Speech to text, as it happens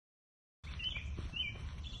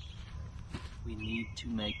We need to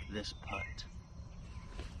make this putt.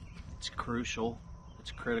 It's crucial. It's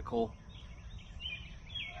critical.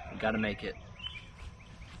 We got to make it.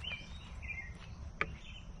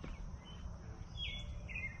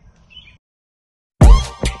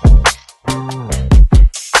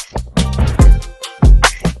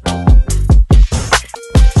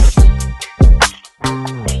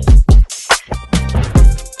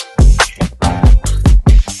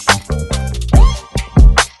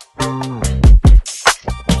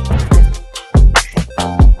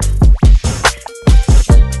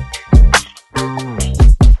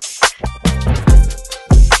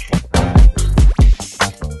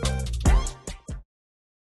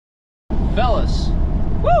 Fellas,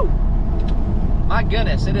 woo! My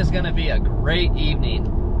goodness, it is going to be a great evening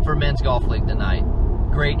for men's golf league tonight.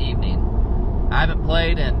 Great evening. I haven't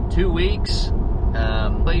played in 2 weeks.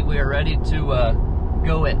 We are ready to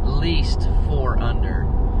go at least 4 under.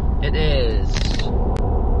 It is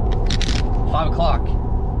 5 o'clock.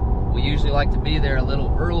 We usually like to be there a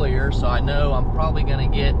little earlier, so I know I'm probably going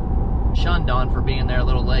to get shunned on for being there a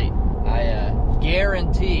little late. I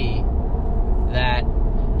guarantee that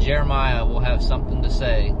Jeremiah will have something to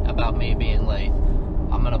say about me being late.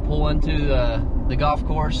 I'm gonna pull into the golf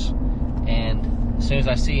course, and as soon as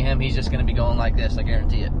I see him, he's just gonna be going like this, I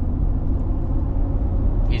guarantee it.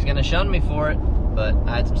 He's gonna shun me for it, but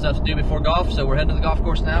I had some stuff to do before golf, so we're heading to the golf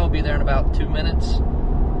course now. We'll be there in about 2 minutes,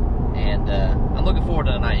 and I'm looking forward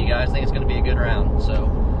to tonight, you guys. I think it's gonna be a good round, so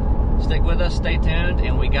stick with us, stay tuned,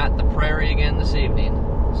 and we got the Prairie again this evening,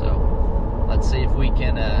 so let's see if we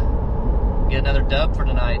can get another dub for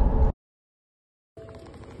tonight.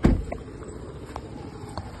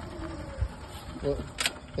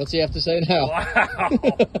 What's he have to say now? Wow,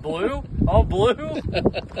 blue? All blue?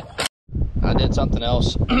 I did something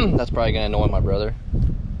else that's probably gonna annoy my brother.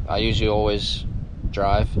 I usually always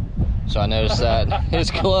drive, so I noticed that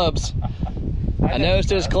his clubs,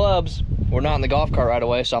 were not in the golf cart right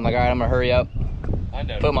away, so I'm like, all right, I'm gonna hurry up,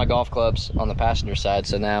 put my golf clubs on the passenger side,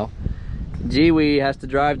 so now Jiwi has to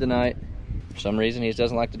drive tonight. For some reason, he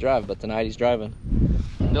doesn't like to drive, but tonight he's driving.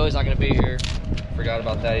 Billy's not going to be here. Forgot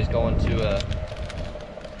about that. He's going to,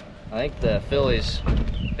 I think, the Phillies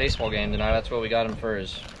baseball game tonight. That's what we got him for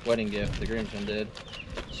his wedding gift, the groomsman did.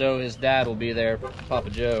 So his dad will be there, Papa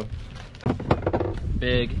Joe.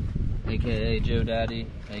 Big, a.k.a. Joe Daddy,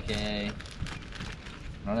 a.k.a. I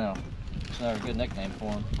don't know. It's not a good nickname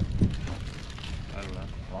for him. I don't know.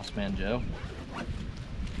 Lost Man Joe.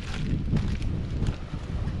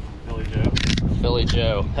 Philly Joe. Philly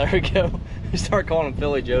Joe. There we go. We start calling him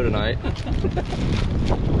Philly Joe tonight.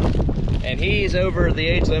 And he's over the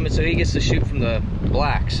age limit, so he gets to shoot from the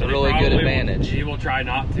blacks. A really good advantage. He will try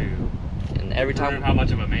not to. And every time, how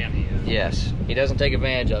much of a man he is. Yes, he doesn't take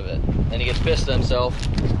advantage of it. Then he gets pissed at himself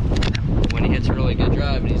when he hits a really good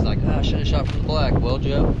drive, and he's like, "Ah, I should have shot from the black." Well,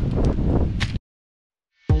 Joe.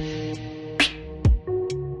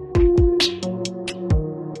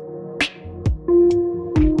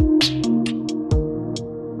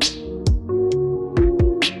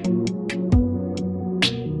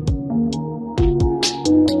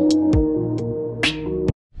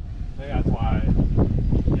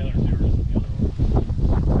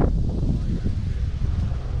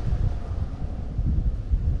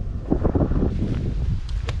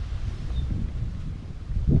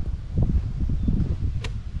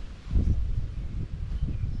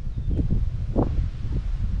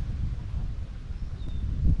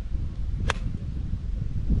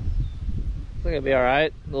 It's gonna be all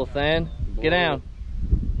right, a little thin. Get down.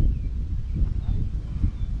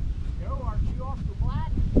 Joe, aren't you off the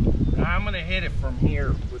black? I'm gonna hit it from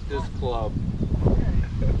here with this club.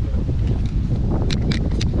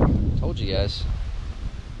 Told you guys.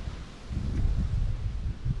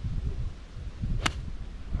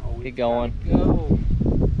 Oh, Keep going. Go. All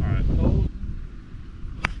right.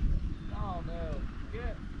 Oh no.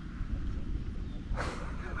 Good.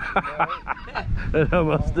 It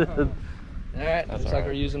almost did. All right, looks like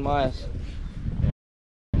we're using Maya's.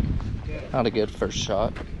 Not a good first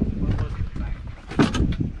shot.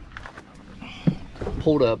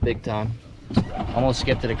 Pulled up big time. Almost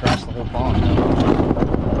skipped it across the whole pond though.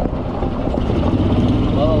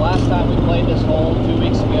 Well, the last time we played this hole 2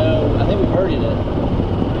 weeks ago, I think we birdied it.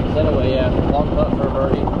 So anyway, yeah, long putt for a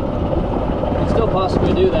birdie. We can still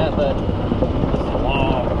possibly do that, but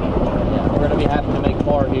yeah, we're gonna be happy to make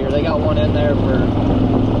par here. They got one in there for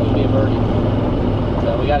it'll be a birdie.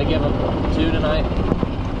 So we got to give them 2 tonight.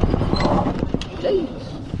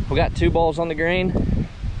 Jeez. We got 2 balls on the green.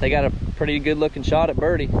 They got a pretty good looking shot at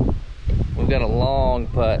birdie. We've got a long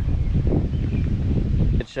putt.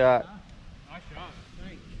 Good shot. Nice shot.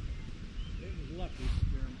 Thanks.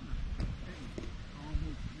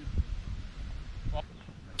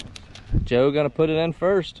 Joe gonna put it in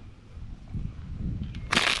first.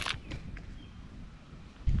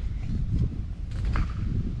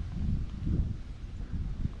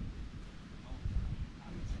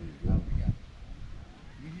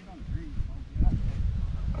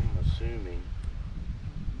 I'm assuming.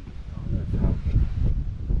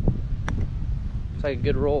 It's like a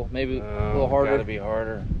good roll, maybe a little harder. Gotta be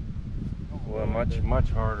harder. Well, much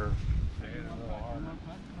harder.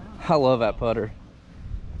 I love that putter.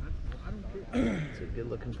 It's a good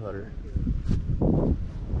looking putter.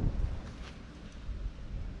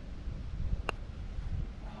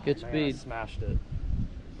 Good speed. Smashed it.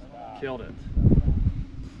 Killed it.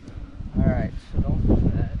 Alright, so don't do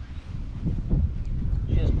that.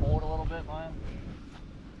 You just pulled a little bit, Maya?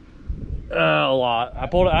 A lot. I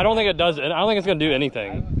pulled it. I don't think it does. I don't think it's gonna do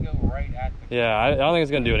anything. I would go right at the. Yeah, I don't think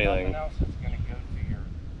it's gonna do anything. Nothing else is gonna go to your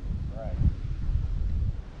right.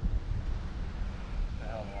 The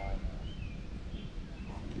hell do I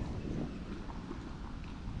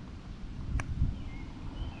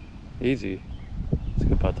know? Easy. It's a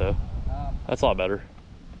good putt though. That's a lot better.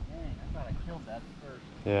 Dang, I thought I killed that first.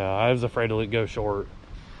 Yeah, I was afraid to go short.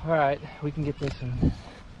 Alright, we can get this one.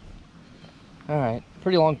 Alright,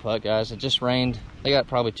 pretty long putt, guys. It just rained. They got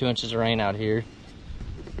probably 2 inches of rain out here.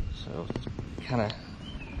 So, kind of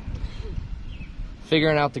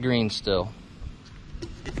figuring out the greens still.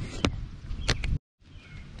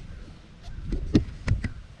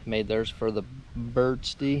 Made theirs for the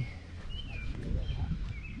birdie.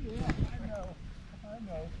 Yeah, I know.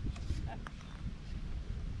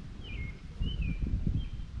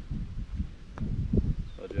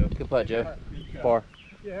 Good putt, Joe. Far.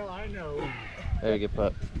 Yeah, I know. Very good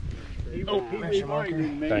putt. He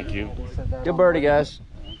reminded me. Thank you. Good birdie, guys.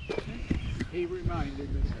 He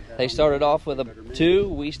reminded me. They started off with a 2.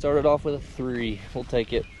 We started off with a 3. We'll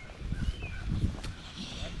take it.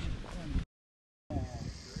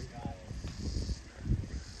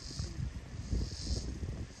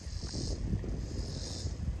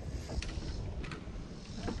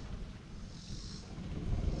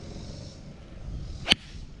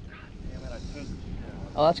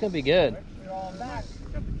 Oh, that's gonna be good. They're all back.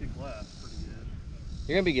 Got the kick left. Pretty good.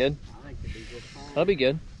 You're gonna be good. I think it'll be just fine. That'll be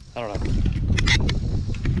good. I don't know.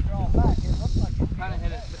 They're all back. It looks like it's Kind of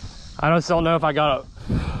hit it. I just don't know if I got it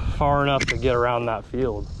far enough to get around that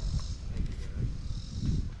field.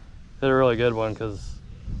 Hit a really good one,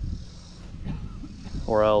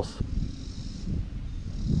 or else.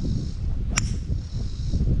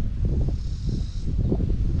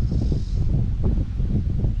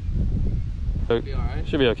 Be all right.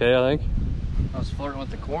 Should be okay, I think. I was flirting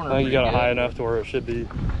with the corner. I think you got it pretty high good. enough to where it should be.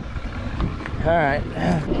 All right.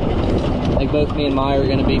 I think both me and Maya are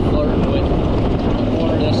going to be flirting with the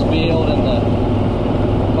corner of this field and the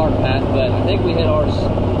cart path, but I think we hit ours.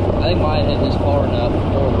 I think Maya hit this far enough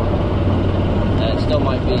forward, and it still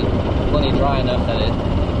might be plenty dry enough that it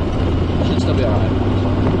should still be all right.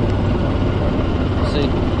 Let's see.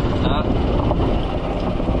 Nah.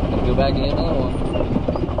 Go back and get another one.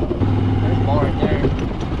 There's the ball right there.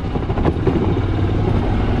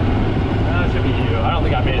 That should be you. I don't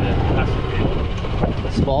think I made it. That should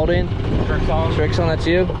be Spalding. Tricks on, that's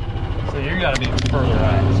you? So you gotta be further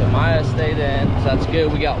out. Alright, so Maya stayed in, so that's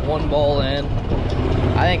good. We got one ball in.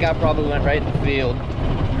 I think I probably went right in the field.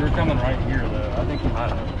 You were coming right here though. I think you might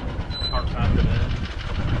have hard time to in.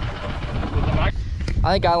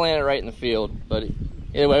 I think I landed right in the field, but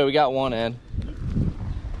either way, we got one in.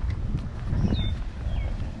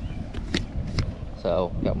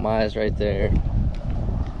 So, got Maya's right there.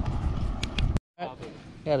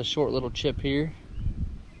 Got a short little chip here.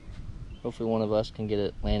 Hopefully one of us can get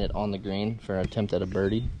it landed on the green for an attempt at a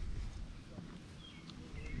birdie.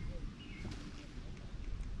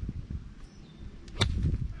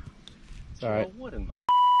 It's alright. What in the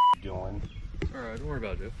you doing? Alright, don't worry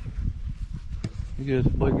about it, Joe. You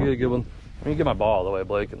good. Blake, you get a good one. I mean, get my ball all the way,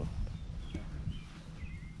 Blake. And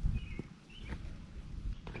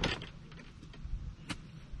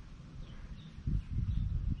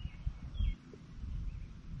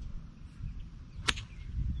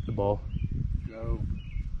good ball. Go.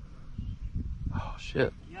 Oh,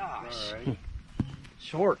 shit. Gosh. All right.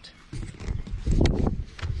 Short.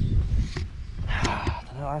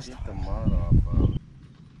 Last Get the mud off of.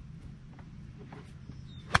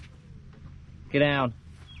 Get down.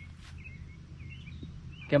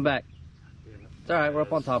 Come back. It's alright, we're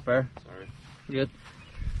up on top there. Sorry. Good.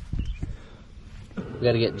 We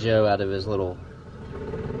gotta get Joe out of his little,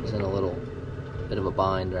 he's in a little bit of a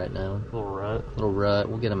bind right now. Little rut. Little rut.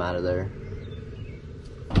 We'll get him out of there.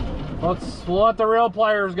 We'll let the real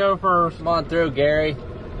players go first. Come on through, Gary.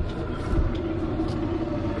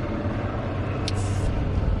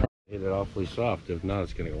 hit it awfully soft. If not,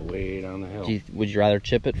 it's going to go way down the hill. Would you rather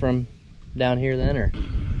chip it from down here then, or?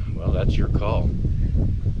 Well, that's your call.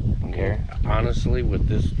 Okay. Honestly, with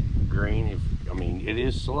this green, I mean, it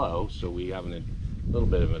is slow, so we have a little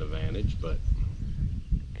bit of an advantage, but.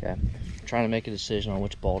 Okay. I'm trying to make a decision on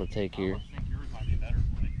which ball to take here. I think yours might be better,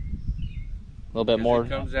 Blake. A little bit more. If it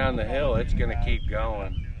comes down the hill, it's going to keep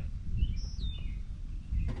going.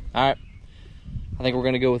 All right. I think we're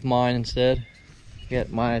gonna go with mine instead.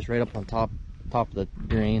 Get mine is right up on top of the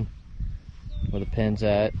green where the pin's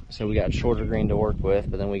at. So we got shorter green to work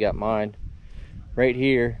with, but then we got mine right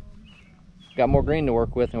here. Got more green to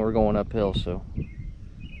work with, and we're going uphill. So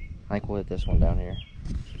I think we'll hit this one down here.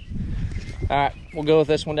 All right, we'll go with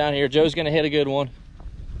this one down here. Joe's gonna hit a good one.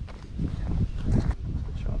 Good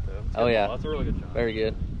shot, though. Oh yeah, That's a really good shot. very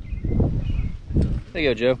good. There you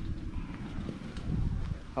go, Joe.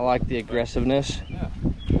 I like the aggressiveness. Yeah,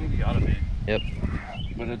 I think you gotta be. Yep.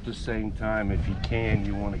 But at the same time, if you can,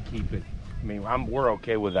 you want to keep it. I mean, we're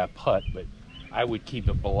okay with that putt, but I would keep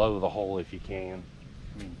it below the hole if you can.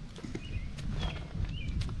 I mean,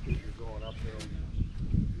 you're going uphill.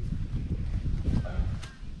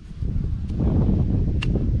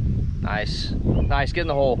 Nice. Nice. Get in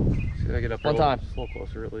the hole. See if I get up One there time. a little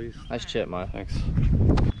closer at least. Nice chip, Maya. Thanks.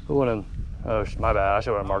 Who went in? Oh, my bad. I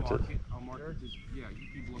should have marked it. I'll mark it. Yeah, you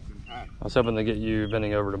keep looking past. I was hoping to get you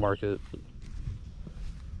bending over to mark it.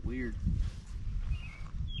 Weird.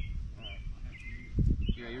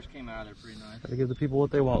 Yeah, yours came out of there pretty nice. Gotta give the people what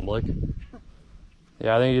they want, Blake.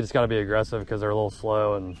 Yeah, I think you just gotta be aggressive because they're a little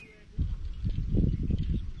slow, and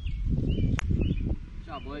Good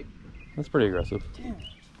job, Blake. that's pretty aggressive.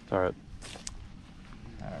 It's alright.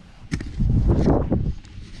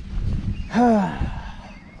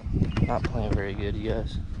 Not playing very good, you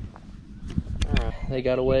guys. Alright. They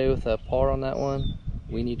got away with a par on that one.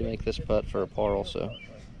 We need to make this putt for a par also.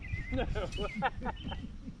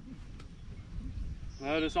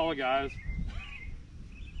 No, just all the guys.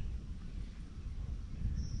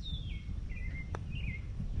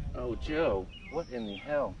 Oh, Joe, what in the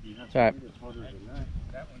hell? It's alright.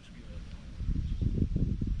 That one's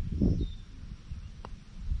good.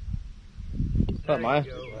 Putt, Maya.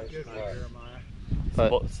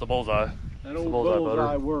 Putt. It's the bullseye. That old bullseye bullseye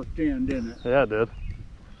putter. worked in, didn't it? Yeah, it did.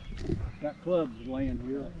 That club's laying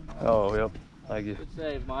here. Oh, yep. Thank you. Good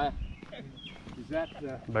save, Maya. Is that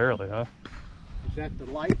the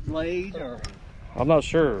light blade or I'm not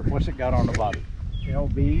sure. what's it got on the bottom?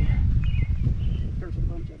 LB. There's a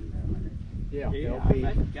bunch of them down there. Yeah, LB.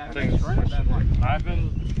 I've been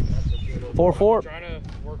 4-4. trying to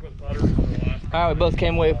work with putters for the last. Alright, we both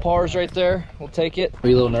came away with pars right there. We'll take it. Were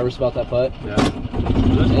you a little nervous about that putt? Yeah.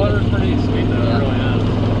 This putter's pretty sweet though, Yeah. it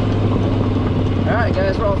really is. Alright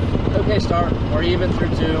guys, we're off. Okay start. We're even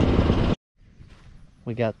through 2.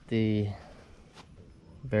 We got the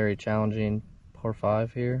very challenging par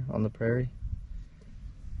 5 here on the prairie.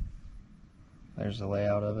 There's the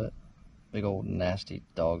layout of it. Big old nasty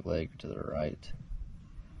dog leg to the right.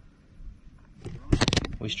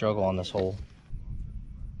 We struggle on this hole.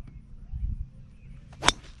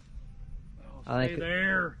 I think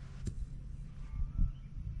there.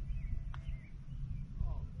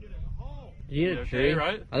 Did you hit a Okay, tree?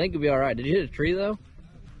 right? I think you'll be alright. Did you hit a tree though?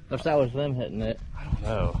 If that was them hitting it. I don't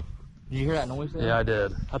know. Did you hear that noise there? Yeah, I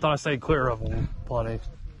did. I thought I stayed clear of them plenty.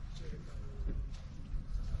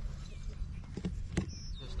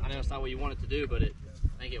 I know it's not what you want it to do, but I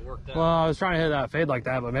think it worked out. Well, I was trying to hit that fade like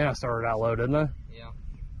that, but man, I started out low, didn't I? Yeah.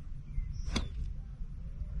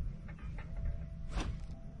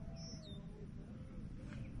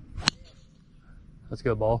 That's a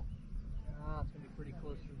good ball. It's gonna be pretty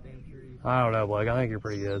close to the damn tree. I don't know, Blake. I think you're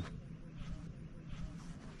pretty good.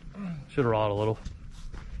 Should have rod a little.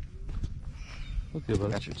 Look good,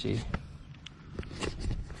 buddy. Got your tee.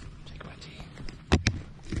 Take my tee.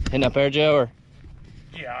 Hitting up there, Joe, or?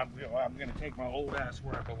 Yeah, I'm going to take my old ass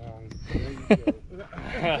where I belong.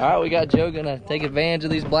 All right, we got Joe gonna take advantage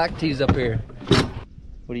of these black tees up here.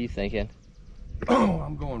 What are you thinking? Oh,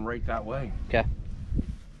 I'm going right that way. Okay.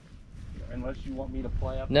 Unless you want me to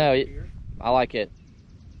play up No, here. I like it.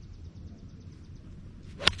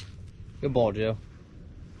 Good ball, Joe.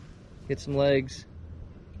 Get some legs.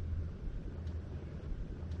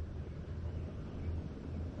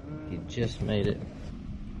 You just made it.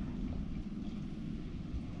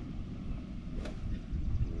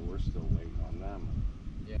 We're still waiting on them.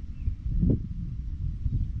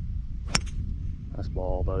 Nice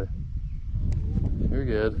ball, buddy. You're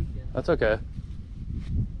good. That's okay.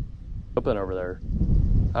 Open over there.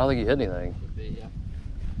 I don't think you hit anything.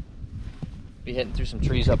 Be hitting through some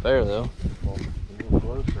trees up there, though. Well, a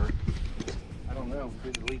little closer. I don't know.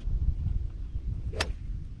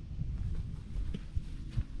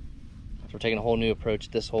 we're taking a whole new approach.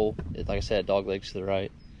 This hole, like I said, dog legs to the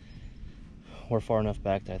right. We're far enough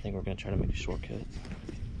back that I think we're going to try to make a shortcut.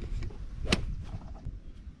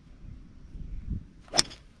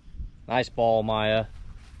 Nice ball, Maya.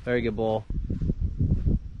 Very good ball.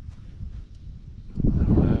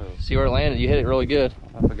 See where it landed? You hit it really good.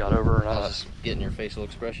 I got over and I was just getting your facial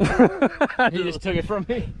expression. You just took it from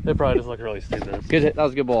me. They probably just look really stupid. Good hit. That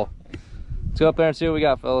was a good ball. Let's go up there and see what we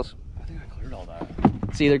got, fellas. I think I cleared all that.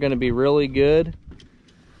 It's either going to be really good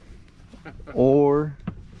or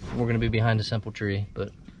we're going to be behind a simple tree,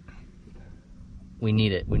 but we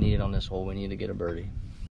need it. We need it on this hole. We need to get a birdie.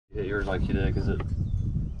 Hit yours like you did because it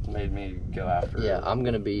made me go after it. Yeah, I'm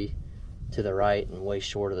going to be to the right and way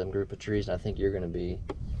short of them group of trees, and I think you're going to be,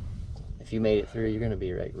 if you made it through, you're going to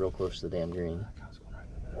be right real close to the damn green.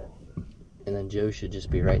 And then Joe should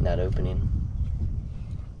just be right in that opening.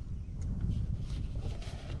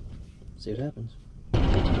 See what happens. Ooh,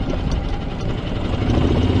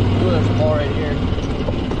 there's a ball right here.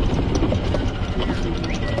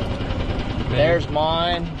 There's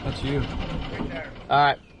mine. That's you. All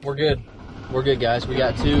right, we're good. We're good, guys. We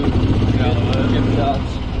got two good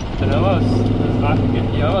shots. And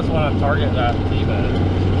you almost want to target that tee bed.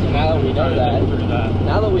 So now that we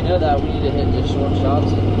know that, we need to hit just short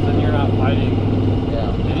shots. Then you're not fighting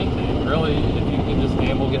Yeah. anything. Really, if you can just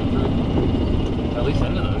gamble, get through, at least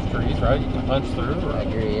into those trees, right? You can punch through. Or... I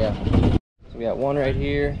agree, yeah. So we got one right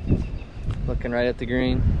here, looking right at the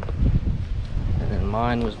green. And then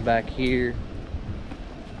mine was back here.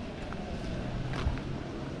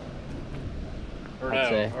 Or I'd no,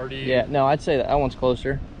 say. or do you... Yeah, no, I'd say that one's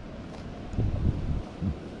closer.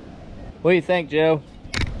 What do you think, Joe?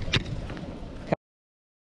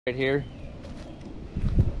 Right here.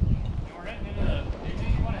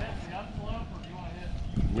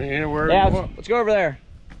 Anywhere Yeah, you want. let's go over there.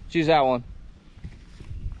 Choose that one.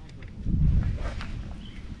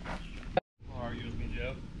 I'll argue with me,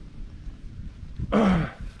 Joe.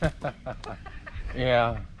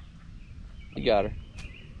 Yeah. You got her.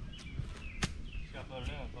 Just gotta put it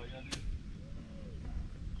in, that's all you gotta do.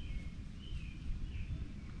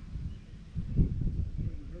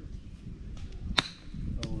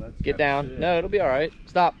 Get down. No, it'll be all right.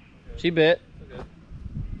 Stop. She bit. Okay.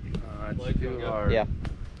 It's too hard. Yeah.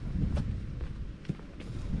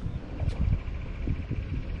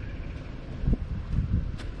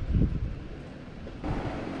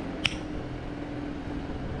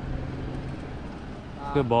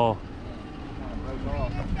 Good ball.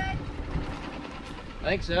 I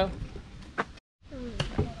think so.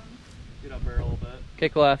 Get up there a little bit.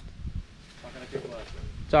 Kick left. Not gonna kick left.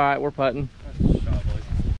 It's all right. We're putting. That's a shot, boys.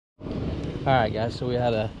 All right, guys. So we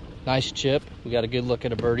had a nice chip. We got a good look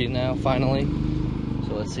at a birdie now, finally.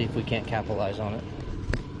 So let's see if we can't capitalize on it.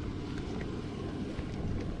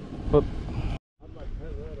 Whoop. What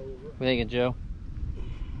you thinking, Joe?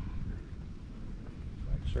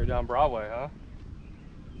 Straight down Broadway, huh?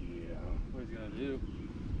 Yeah. What he's gonna do?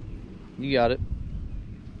 You got it.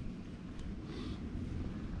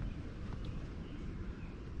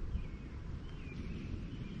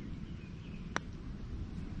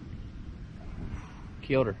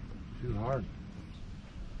 Killed her. Too hard.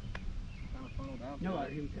 No, I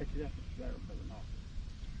didn't catch it up. It's better for the mouth.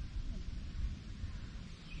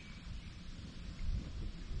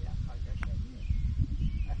 Yeah, I guess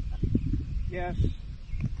that. Yes.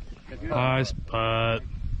 Nice putt.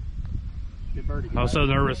 Good birdie. I was so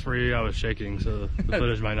nervous for you, I was shaking, so the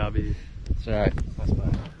footage might not be. It's all right. That's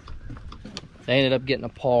fine. They ended up getting a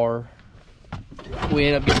par. We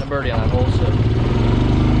ended up getting a birdie on that hole, so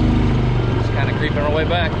just kind of creeping our way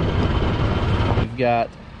back. We've got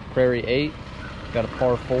Prairie 8, got a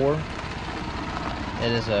par 4.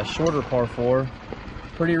 It is a shorter par 4,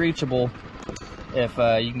 pretty reachable if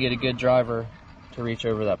you can get a good driver to reach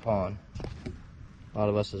over that pond. A lot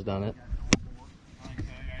of us has done it.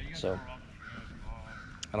 So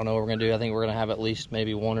I don't know what we're gonna do. I think we're gonna have at least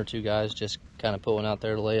maybe one or two guys just kind of put one out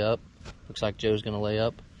there to lay up. Looks like Joe's gonna lay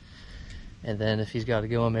up. And then if he's got to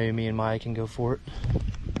go, maybe me and Mike can go for it.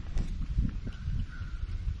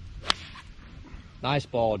 Nice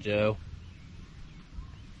ball, Joe.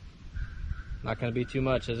 Not gonna be too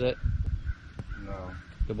much, is it? No.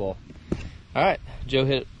 Good ball. All right, Joe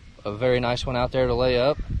hit a very nice one out there to lay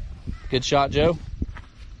up. Good shot, Joe.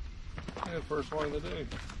 Yeah, first one of the day.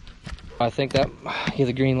 I think that get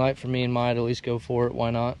the green light for me and Maya to at least go for it.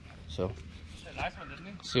 Why not? So, Nice one, didn't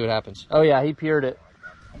he? see what happens. Oh yeah, he piered it.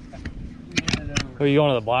 Are you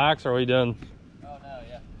going to the blacks or are you doing? Oh no,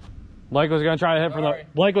 yeah. Blake was gonna try to hit from the.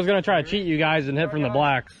 Blake was gonna try to cheat you guys and hit from the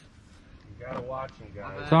blacks. You gotta watch him,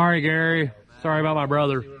 guys. Sorry, Gary. Sorry about my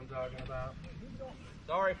brother. See what I'm talking about?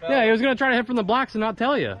 Sorry, fella. Yeah, he was gonna try to hit from the blocks and not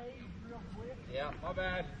tell you. Yeah, my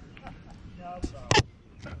bad. It's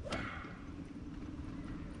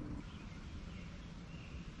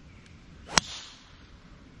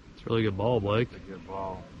a really good ball, Blake. That's a good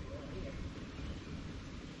ball.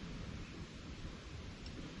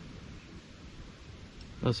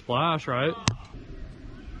 A splash, right?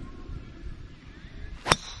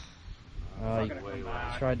 He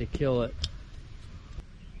tried to kill it.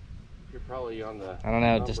 You're probably on the. I don't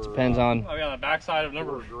know. It just depends on. Oh, yeah, on the backside of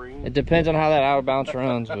number. Green. It depends on how that out of bounds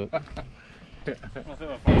runs, but.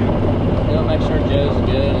 They'll make sure Joe's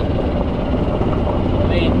good. I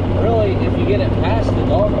mean, really, if you get it past the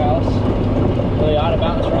doghouse, the out of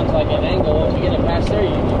bounds runs like an angle. If you get it past there,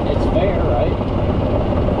 it's fair, right?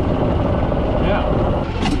 Yeah.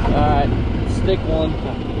 All right, stick one.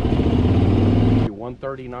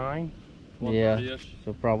 139. Yeah,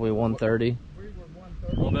 so probably 130.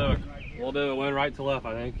 We'll do it. We'll do it. Went right to left,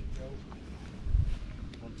 I think.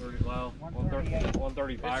 130, well,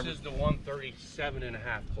 135. This is the 137 and a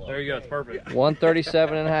half club. There you go. It's perfect.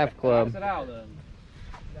 137 and a half club. Pass it out then.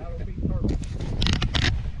 That'll be perfect.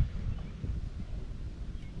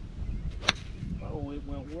 Oh, it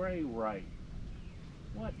went way right.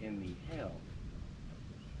 What in the hell?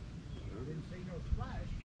 Didn't see no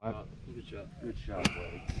splash. Good shot. Good shot,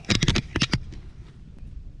 Blake.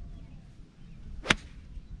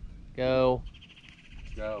 Go.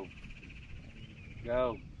 Go.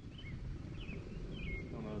 Go.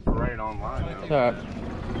 Almost right on line. It's all right.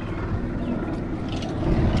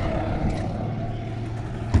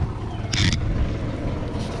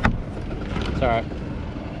 It's all right.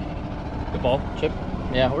 Good ball. Chip.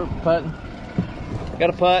 Yeah, we're putting. Got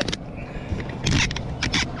a putt.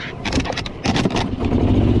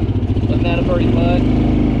 Looking at a birdie putt.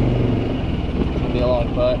 It's gonna be a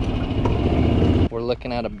long putt. We're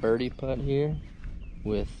looking at a birdie putt here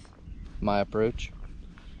with my approach.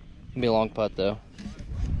 It's gonna be a long putt though.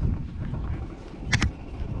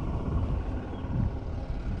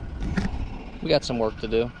 We got some work to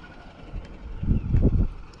do.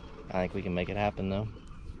 I think we can make it happen though.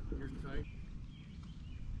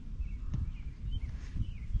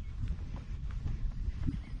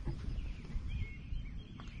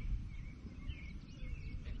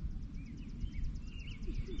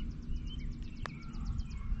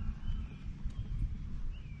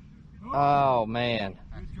 Oh man.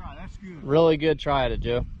 Good try. That's good. Really good try at it,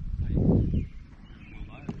 Joe.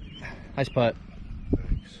 Nice putt.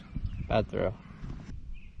 Bad throw.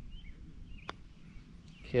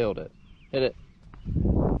 Killed it. Hit it.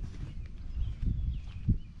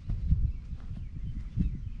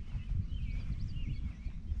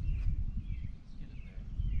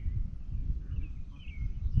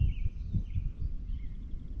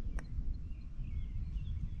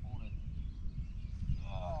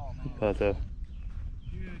 Good putt though.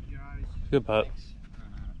 Good, guys. Good putt.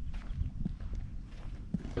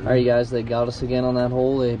 Alright guys, they got us again on that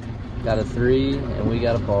hole. They got a 3 and we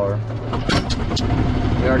got a par.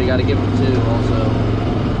 We already got to give them 2 also.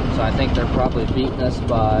 So I think they're probably beating us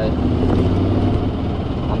by,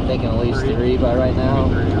 I'm thinking at least 3 by right now.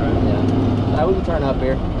 Yeah. Alright, we can turn up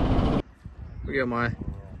here. We got my.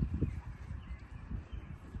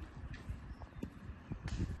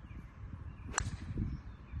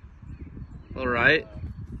 Alright.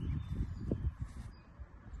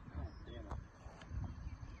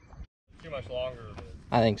 Too much longer.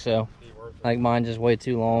 I think so. I think mine's just way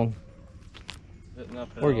too long.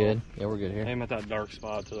 We're good. Yeah, we're good here. Aim at that dark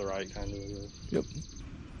spot to the right, kind of. Yep.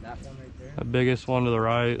 That one right there. The biggest one to the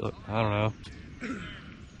right. Look, I don't know.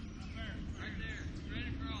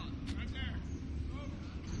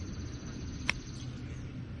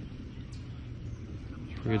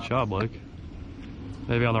 Pretty good shot, Blake.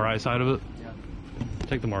 Maybe on the right side of it. Yeah.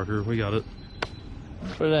 Take the marker. We got it.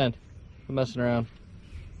 Put it in. Quit messing around.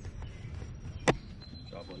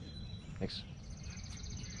 Shot, Blake. Thanks.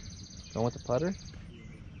 Going with the putter?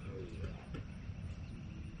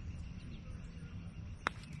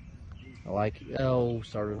 I like it. Oh,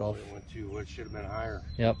 started off. It went too. What should have been higher?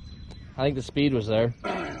 Yep. I think the speed was there.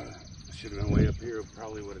 Should have been way up here. It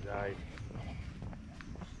probably would have died.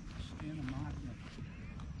 Stand a mile.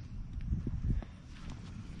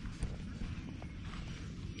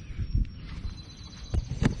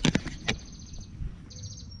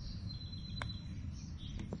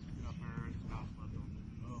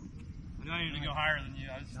 I know I need to go higher than you.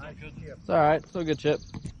 I just still couldn't. It's all right. Still a good chip.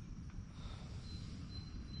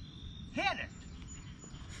 Hit it.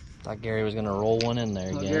 Thought Gary was gonna roll one in there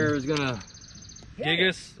again. Gary was gonna gig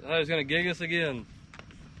us. I was gonna gig us again.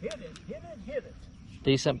 Hit it. Hit it. Hit it.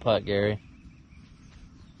 Decent putt, Gary.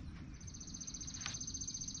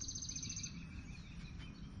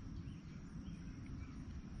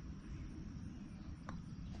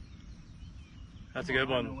 That's a good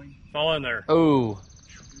one. Fall in there. Oh.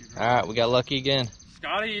 All right, we got lucky again.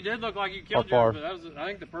 Scotty, you did look like you killed yours, but that was, I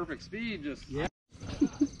think, the perfect speed. Just yeah.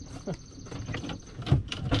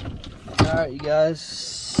 All right, you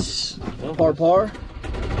guys. Par.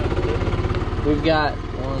 We've got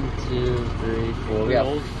 1, 2, 3, 4. We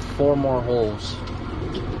got 4 more holes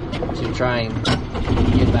to try and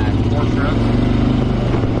get back. 4 strokes.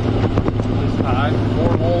 This high.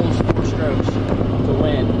 4 holes, 4 strokes to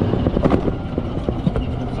win.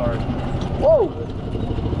 Sorry. Whoa!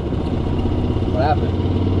 What happened?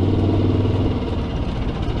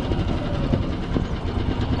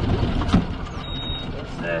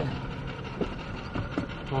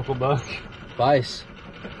 Uncle Buck. Vice.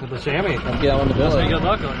 With the chamois. Let's get that one to That's Billy. good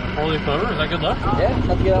luck. 4-leaf clover, is that good luck? Yeah,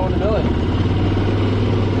 let's get that one to Billy.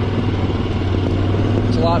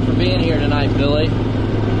 It's a lot for being here tonight, Billy.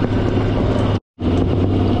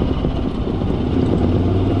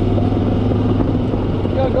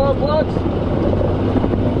 Go, Plugs!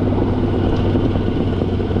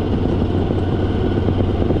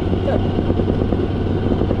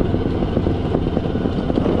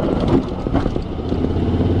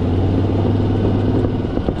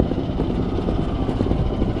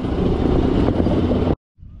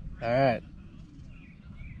 Alright.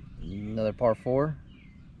 Another par 4.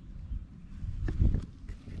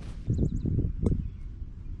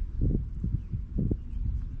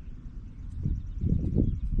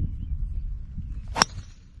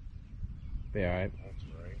 Be alright. That's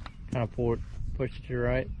right. Kind of push it to your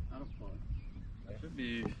right. That should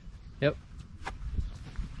be. Yep.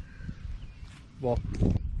 Well.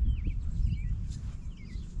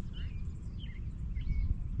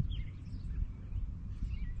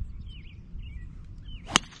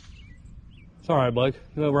 It's alright, Blake.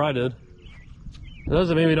 You know where I did. It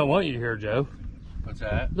doesn't mean we don't want you here, Joe. What's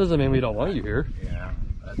that? It doesn't mean we don't want you here. Yeah,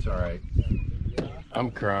 that's all right.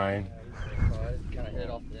 I'm crying. Kind of hit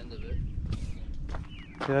off the end of it.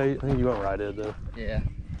 Yeah, I think you went where I did, though. Yeah.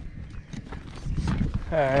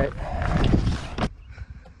 Alright.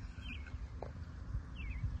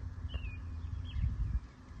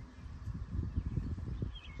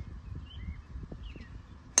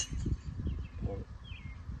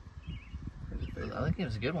 I think it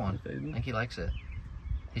was a good one. I think he likes it.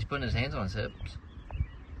 He's putting his hands on his hips.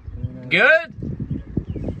 Good!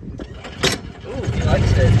 Ooh, he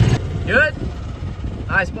likes it. Good!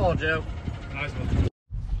 Nice ball, Joe. Nice one.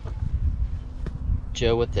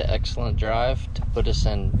 Joe with the excellent drive to put us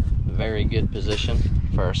in very good position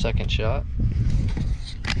for our second shot.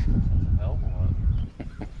 Hell,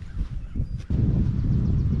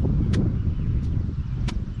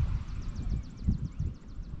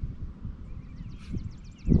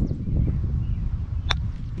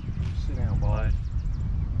 Sit down, boy.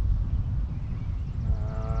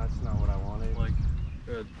 That's not what I wanted. Like,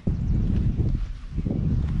 good.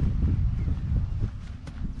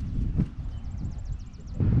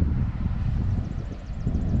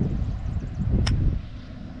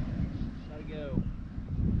 Gotta go.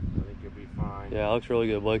 I think you'll be fine. Yeah, it looks really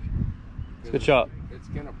good, Blake. It's a good shot. It's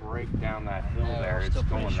gonna break down that hill Yeah, there. it's It's still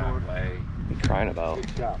pretty going short. that way. What are you crying about?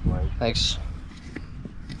 Good shot, Blake. Thanks.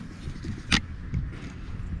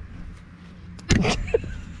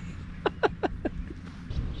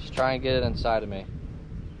 Just try and get it inside of me.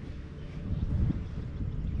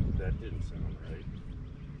 That didn't sound right.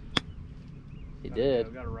 He did.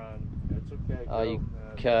 I've got to run. That's okay. Oh, go. you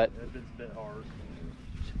cut. That bit's a bit hard.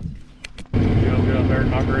 Joe, get up there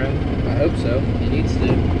and knock her in. I hope so. He needs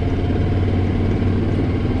to.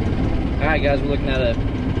 Alright guys, we're looking at a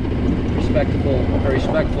respectful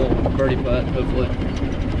birdie putt, hopefully.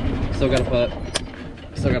 Still got a putt.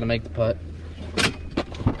 Still got to make the putt.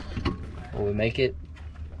 Will we make it?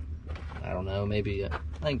 I don't know, maybe, I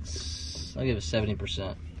think I'll give it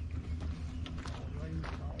 70%.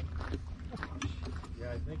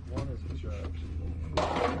 Yeah, I think one is the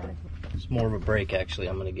shot. It's more of a break, actually.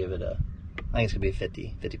 I'm going to give it I think it's going to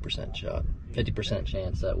be a 50% shot. 50%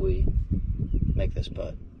 chance that we make this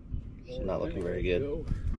putt. It's not looking very good.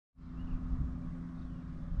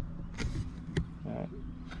 Alright.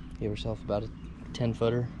 Give yourself about a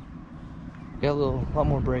 10-footer. Got a lot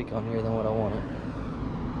more break on here than what I wanted.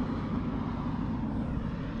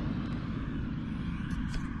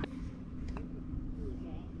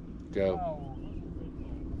 Go.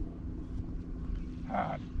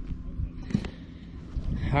 Hot.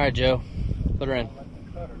 Alright, Joe. Put her in.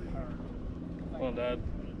 Come on, Dad.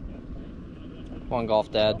 Come on,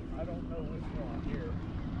 Golf Dad.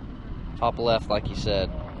 Top left, like you said.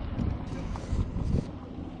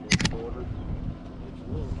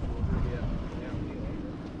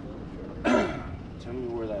 Tell me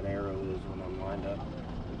where that arrow is when I'm lined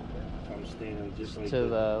standing just like to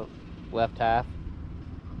the left half.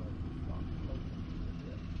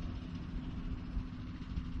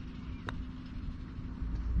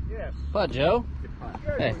 Yes. Putt, Joe.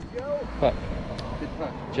 There Hey. we go. Putt. Good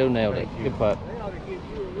putt. Joe nailed it. Thank you. Good putt. They ought to give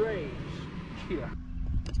you a raise. Yeah.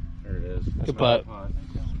 There it is. That's Good my putt.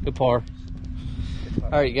 Good par. All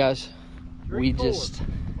right, you guys. We 3-4. just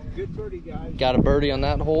Good birdie, guys. got a birdie on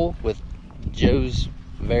that hole with Joe's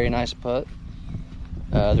very nice putt.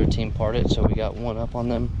 Their team parted, so we got one up on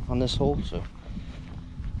them on this hole. So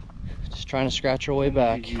just trying to scratch our way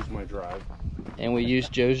back. Use my drive. And we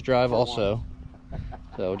used Joe's drive also.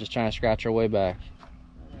 So just trying to scratch our way back.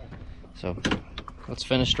 So let's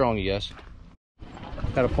finish strong, you guys.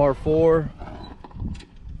 Got a par 4,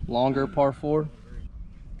 longer par 4.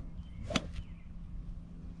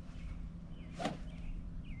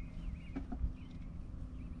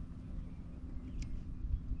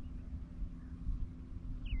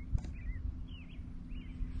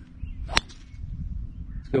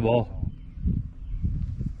 Good ball.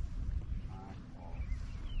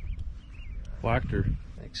 Whacked her.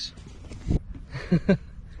 Thanks. That's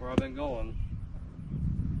where I've been going.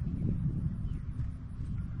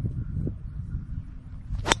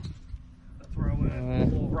 That's where I went. A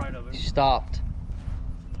little right of it. You stopped.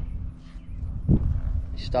 You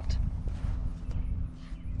stopped.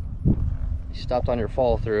 You stopped on your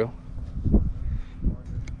follow through.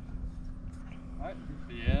 Might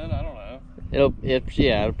be in. I don't know.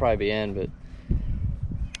 Yeah, it'll probably be in, but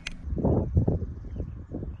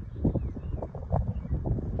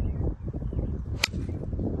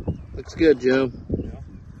looks good, Joe. Yeah.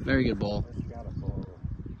 Very good ball. That's got a ball.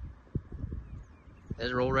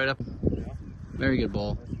 Does it roll right up? Yeah. Very good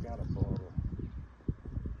ball. That's got a ball.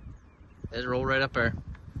 Does it roll right up there?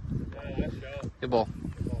 Yeah, nice shot. Good ball.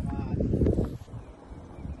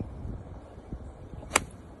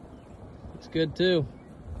 It's good too.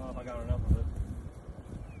 I don't know if I got enough of it.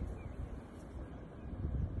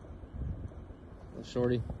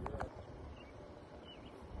 Shorty.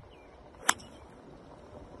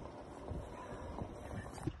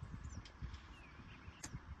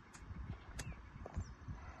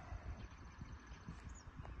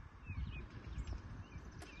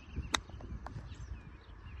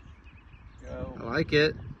 Go. I like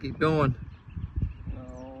it. Keep going.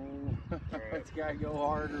 No. It's got to go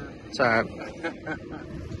harder. It's all right.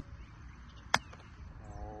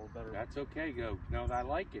 Oh, better. That's okay. Go. No, I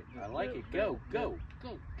like it. I like it. Go. Go.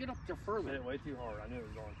 Go. Get up there further. Hit it way too hard. I knew it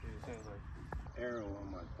was going to. As soon as I arrow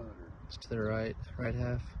on my putter. Just to the right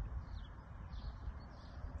half.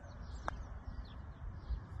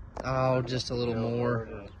 Oh, just a little more.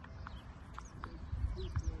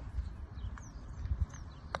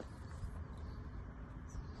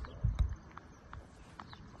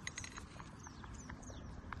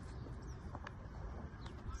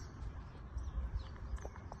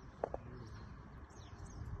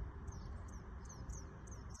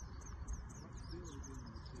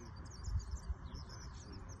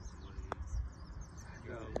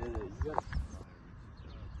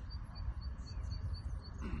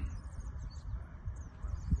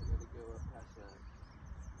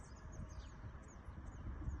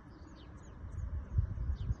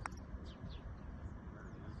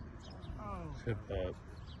 Good putt.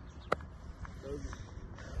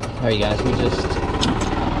 Alright guys, we just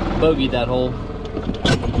bogeyed that hole.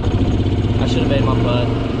 I should have made my putt.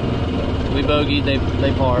 We bogeyed,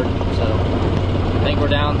 they parred, so I think we're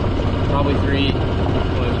down probably 3.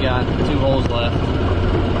 We've got 2 holes left.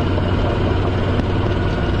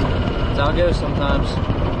 That's how it goes sometimes.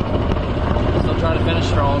 Still trying to finish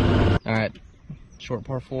strong. Alright, short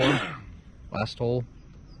par 4, last hole.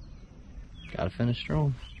 Gotta finish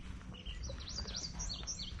strong.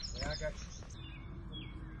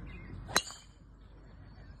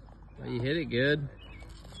 Well, you hit it good.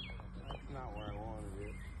 That's not where I wanted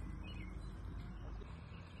it.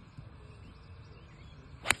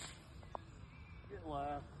 Get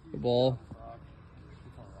left. Good ball.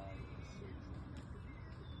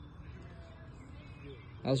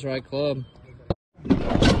 That was the right club.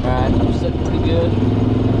 Alright, I'm sitting pretty good.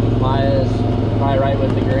 Maya's probably right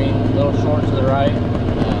with the green. A little short to the right.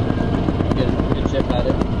 Good chip at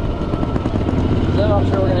it. So I'm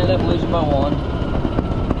sure we're going to end up losing by 1.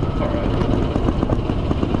 Alright.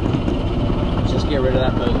 Let's just get rid of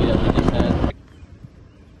that bogey that we just had.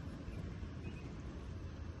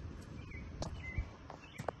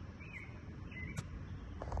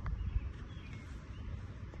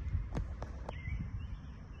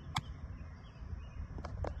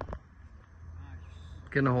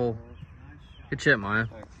 Get in the hole. Good chip, Maya.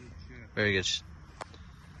 Very good.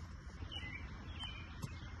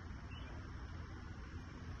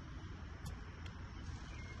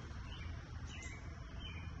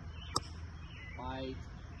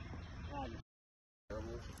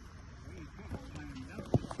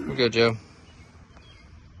 We're good, Joe.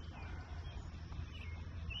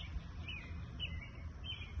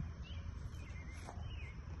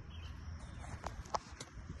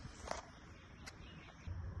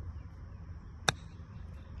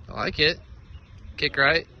 I like it. Kick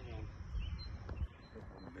right.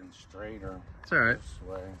 Been straighter. It's all right. This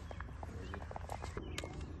way.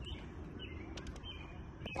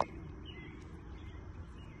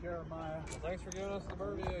 Jeremiah. Thanks for giving us the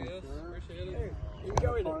birdie, I guess. Appreciate it.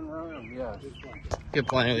 Fun run, yes. Good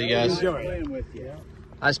playing with you guys. Playing with you.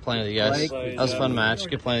 Nice playing with you guys. That was a fun match.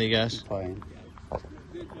 Good playing with you guys. Playing.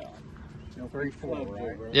 No 34,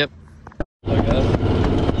 right? Yep. Like that?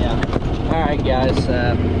 Yeah. All right, guys.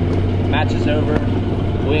 Match is over.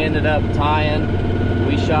 We ended up tying.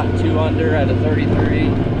 We shot 2 under at a 33.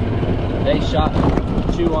 They shot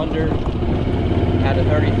 2 under at a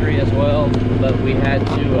 33 as well, but we had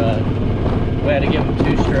to give them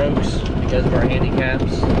 2 strokes because of our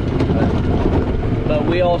handicaps. But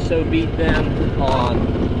we also beat them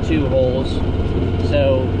on 2 holes.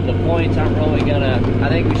 So the points aren't really gonna, I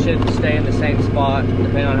think we should stay in the same spot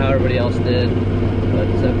depending on how everybody else did. But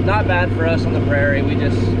not bad for us on the prairie. We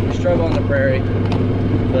struggle on the prairie,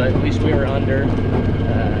 but at least we were under.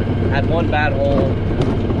 Had 1 bad hole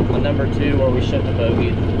on number 2 where we shouldn't have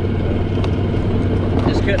bogeyed.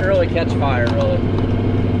 Just couldn't really catch fire, really.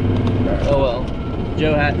 Oh well.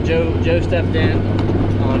 Joe stepped in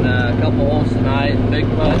on a couple holes tonight. Big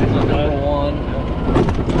putt on number 1.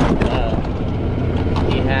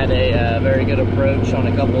 He had a very good approach on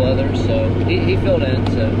a couple others, so he filled in,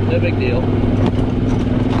 so no big deal.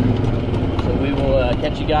 So we will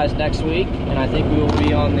catch you guys next week, and I think we will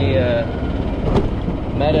be on the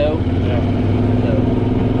meadow. Yeah. So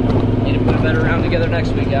need to put a better round together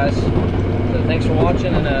next week, guys. So thanks for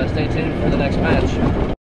watching, and stay tuned for the next match.